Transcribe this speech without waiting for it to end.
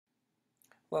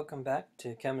Welcome back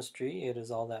to chemistry. It is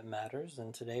all that matters,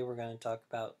 and today we're going to talk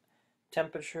about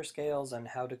temperature scales and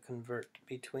how to convert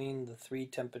between the three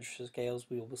temperature scales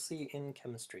we will see in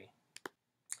chemistry.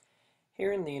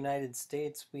 Here in the United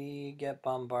States, we get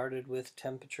bombarded with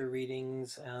temperature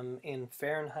readings in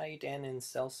Fahrenheit and in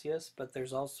Celsius, but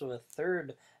there's also a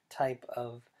third type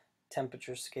of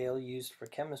temperature scale used for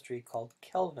chemistry called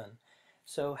Kelvin.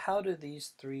 So how do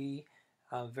these three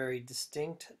very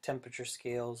distinct temperature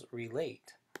scales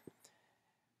relate?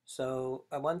 So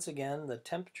once again, the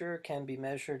temperature can be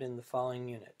measured in the following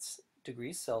units: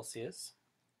 degrees Celsius,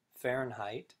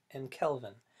 Fahrenheit, and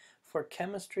Kelvin. For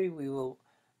chemistry, we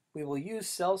will use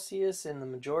Celsius in the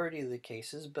majority of the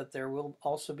cases, but there will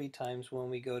also be times when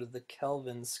we go to the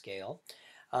Kelvin scale.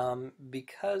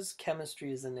 Because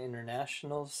chemistry is an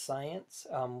international science,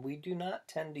 we do not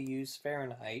tend to use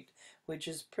Fahrenheit, which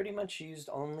is pretty much used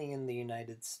only in the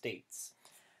United States.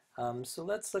 So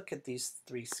let's look at these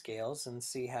three scales and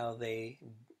see how they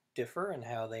differ and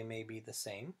how they may be the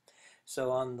same. So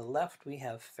on the left we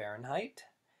have Fahrenheit.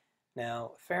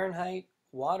 Now Fahrenheit,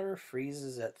 water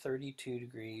freezes at 32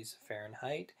 degrees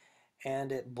Fahrenheit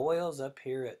and it boils up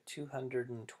here at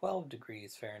 212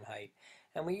 degrees Fahrenheit.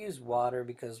 And we use water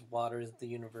because water is the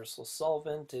universal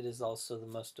solvent. It is also the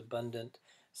most abundant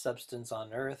substance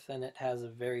on Earth, and it has a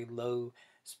very low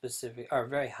specific or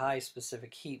very high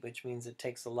specific heat, which means it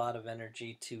takes a lot of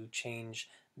energy to change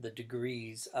the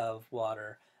degrees of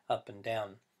water up and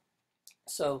down.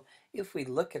 So if we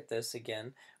look at this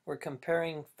again, we're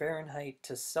comparing Fahrenheit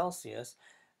to Celsius.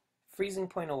 Freezing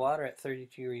point of water at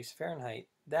 32 degrees Fahrenheit,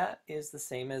 that is the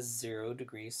same as 0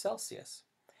 degrees Celsius.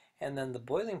 And then the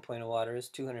boiling point of water is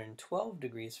 212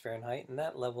 degrees Fahrenheit, and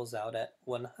that levels out at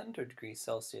 100 degrees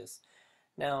Celsius.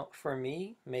 Now, for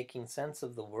me, making sense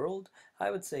of the world, I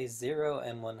would say 0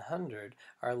 and 100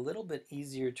 are a little bit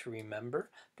easier to remember,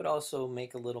 but also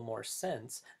make a little more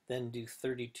sense than do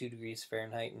 32 degrees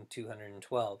Fahrenheit and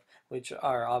 212, which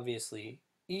are obviously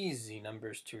easy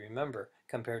numbers to remember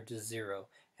compared to 0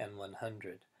 and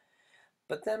 100.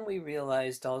 But then we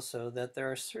realized also that there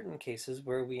are certain cases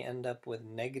where we end up with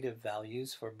negative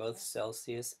values for both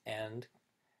Celsius and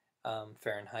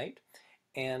Fahrenheit,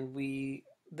 and we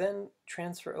then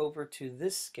transfer over to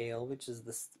this scale, which is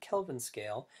the Kelvin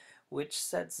scale, which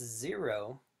sets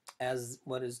 0 as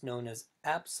what is known as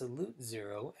absolute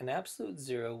zero. And absolute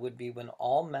zero would be when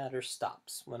all matter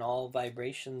stops, when all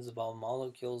vibrations of all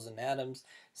molecules and atoms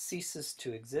ceases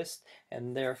to exist,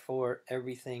 and therefore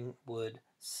everything would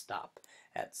stop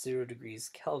at 0 degrees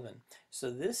Kelvin.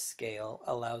 So this scale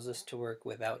allows us to work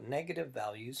without negative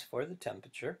values for the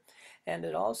temperature, and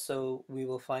it also, we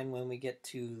will find when we get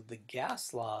to the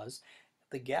gas laws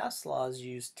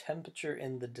use temperature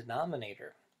in the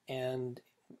denominator, and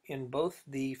in both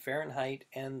the Fahrenheit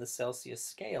and the Celsius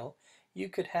scale, you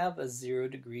could have a 0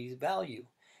 degree value.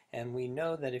 And we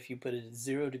know that if you put a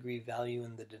 0 degree value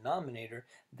in the denominator,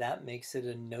 that makes it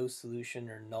a no solution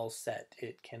or null set.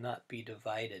 It cannot be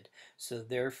divided. So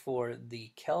therefore,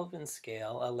 the Kelvin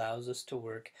scale allows us to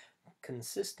work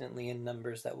consistently in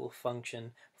numbers that will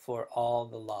function for all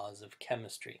the laws of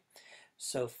chemistry.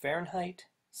 So Fahrenheit,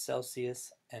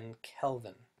 Celsius, and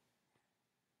Kelvin.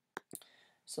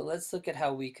 So let's look at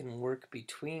how we can work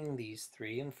between these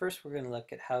three. And first we're going to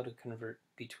look at how to convert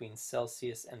between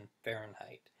Celsius and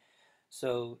Fahrenheit.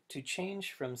 So to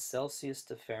change from Celsius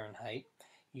to Fahrenheit,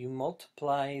 you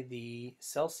multiply the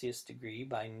Celsius degree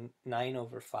by 9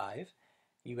 over 5,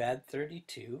 you add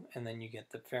 32, and then you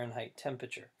get the Fahrenheit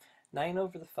temperature. 9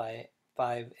 over the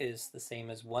 5 is the same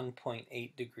as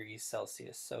 1.8 degrees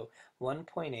Celsius. So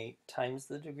 1.8 times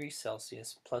the degree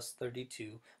Celsius plus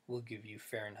 32 will give you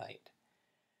Fahrenheit.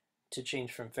 To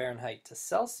change from Fahrenheit to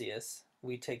Celsius,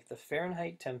 we take the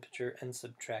Fahrenheit temperature and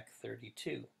subtract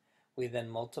 32. We then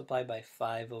multiply by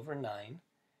 5 over 9,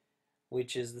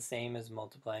 which is the same as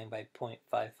multiplying by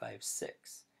 0.556.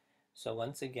 So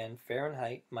once again,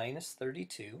 Fahrenheit minus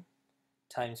 32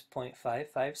 times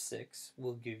 0.556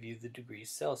 will give you the degrees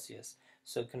Celsius,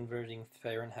 so converting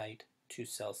Fahrenheit to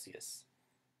Celsius.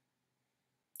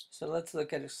 So let's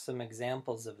look at some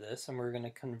examples of this, and we're going to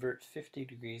convert 50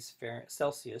 degrees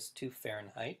Celsius to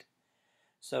Fahrenheit.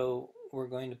 So we're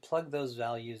going to plug those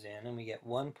values in, and we get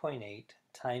 1.8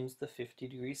 times the 50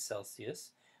 degrees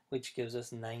Celsius, which gives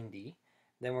us 90.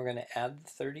 Then we're going to add the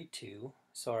 32,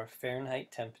 so our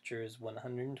Fahrenheit temperature is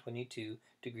 122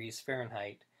 degrees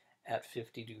Fahrenheit at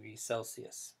 50 degrees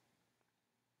Celsius.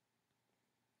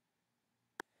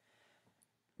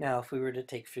 Now if we were to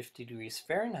take 50 degrees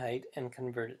Fahrenheit and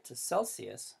convert it to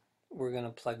Celsius, we're going to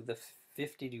plug the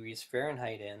 50 degrees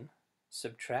Fahrenheit in,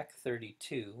 subtract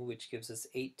 32, which gives us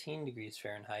 18 degrees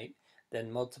Fahrenheit,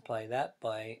 then multiply that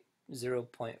by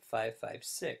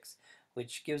 0.556,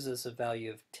 which gives us a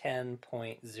value of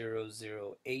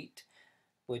 10.008,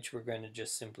 which we're going to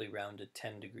just simply round to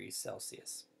 10 degrees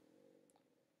Celsius.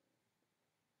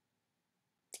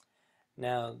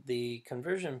 Now, the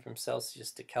conversion from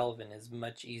Celsius to Kelvin is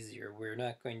much easier. We're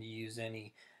not going to use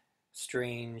any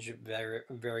strange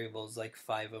variables like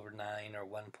 5 over 9 or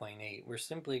 1.8. We're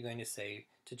simply going to say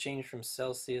to change from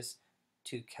Celsius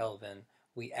to Kelvin,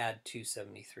 we add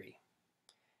 273.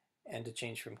 And to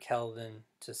change from Kelvin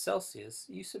to Celsius,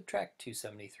 you subtract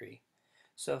 273.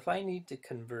 So if I need to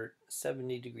convert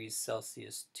 70 degrees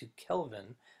Celsius to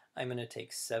Kelvin, I'm going to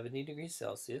take 70 degrees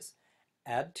Celsius,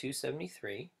 add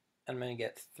 273, and I'm going to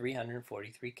get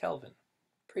 343 Kelvin.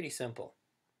 Pretty simple.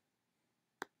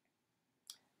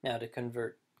 Now to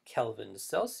convert Kelvin to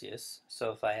Celsius,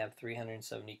 so if I have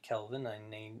 370 Kelvin, I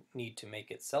need to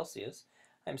make it Celsius,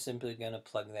 I'm simply going to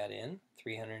plug that in,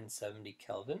 370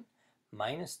 Kelvin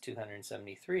minus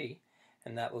 273,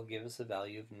 and that will give us a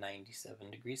value of 97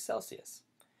 degrees Celsius.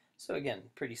 So again,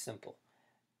 pretty simple.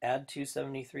 Add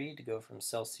 273 to go from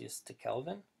Celsius to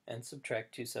Kelvin, and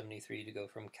subtract 273 to go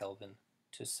from Kelvin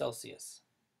to Celsius.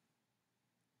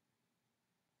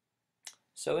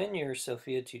 So in your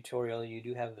Sophia tutorial, you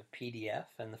do have a PDF,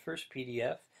 and the first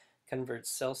PDF converts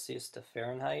Celsius to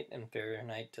Fahrenheit and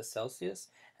Fahrenheit to Celsius,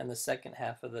 and the second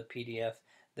half of the PDF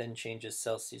then changes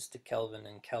Celsius to Kelvin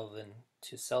and Kelvin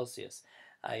to Celsius.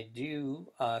 I do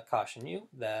caution you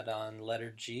that on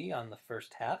letter G on the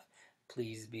first half,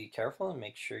 please be careful and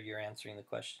make sure you're answering the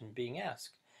question being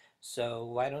asked. So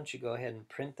why don't you go ahead and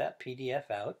print that PDF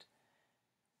out,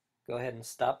 go ahead and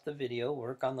stop the video,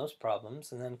 work on those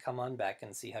problems, and then come on back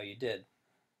and see how you did.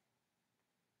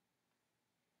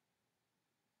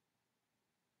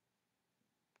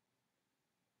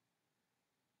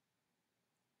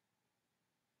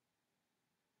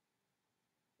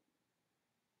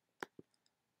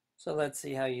 So let's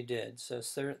see how you did. So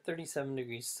 37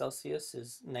 degrees Celsius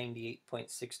is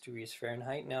 98.6 degrees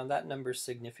Fahrenheit. Now that number is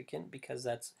significant because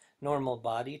that's normal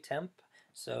body temp.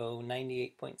 So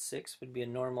 98.6 would be a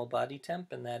normal body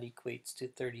temp, and that equates to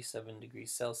 37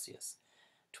 degrees Celsius.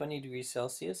 20 degrees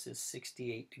Celsius is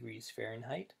 68 degrees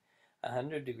Fahrenheit.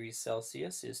 100 degrees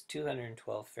Celsius is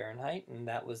 212 Fahrenheit, and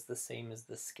that was the same as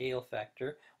the scale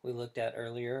factor we looked at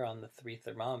earlier on the 3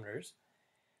 thermometers.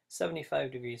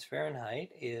 75 degrees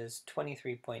Fahrenheit is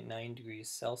 23.9 degrees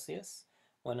Celsius.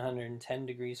 110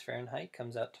 degrees Fahrenheit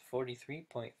comes out to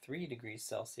 43.3 degrees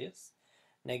Celsius.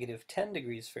 Negative 10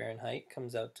 degrees Fahrenheit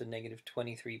comes out to negative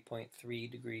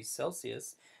 23.3 degrees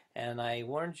Celsius. And I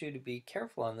warned you to be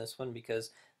careful on this one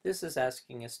because this is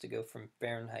asking us to go from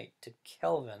Fahrenheit to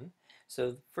Kelvin.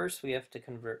 So first we have to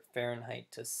convert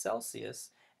Fahrenheit to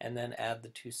Celsius and then add the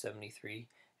 273,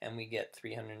 and we get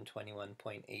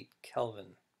 321.8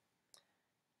 Kelvin.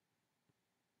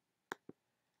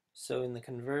 So in the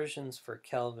conversions for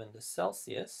Kelvin to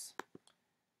Celsius,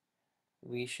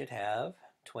 we should have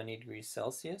 20 degrees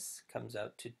Celsius comes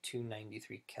out to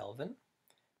 293 Kelvin.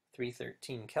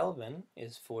 313 Kelvin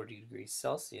is 40 degrees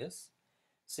Celsius.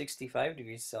 65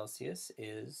 degrees Celsius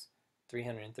is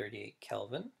 338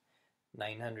 Kelvin.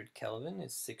 900 Kelvin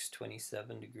is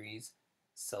 627 degrees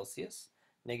Celsius.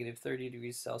 Negative 30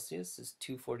 degrees Celsius is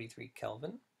 243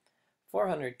 Kelvin.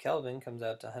 400 Kelvin comes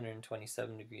out to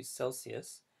 127 degrees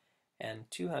Celsius. And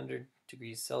 200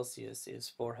 degrees Celsius is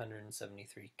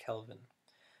 473 Kelvin.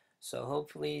 So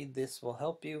hopefully this will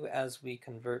help you as we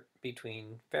convert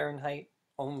between Fahrenheit,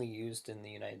 only used in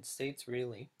the United States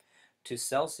really, to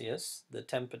Celsius, the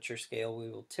temperature scale we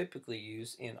will typically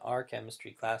use in our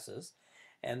chemistry classes,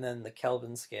 and then the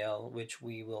Kelvin scale, which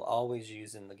we will always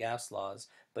use in the gas laws,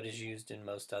 but is used in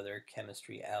most other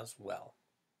chemistry as well.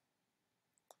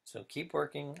 So keep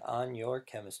working on your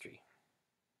chemistry.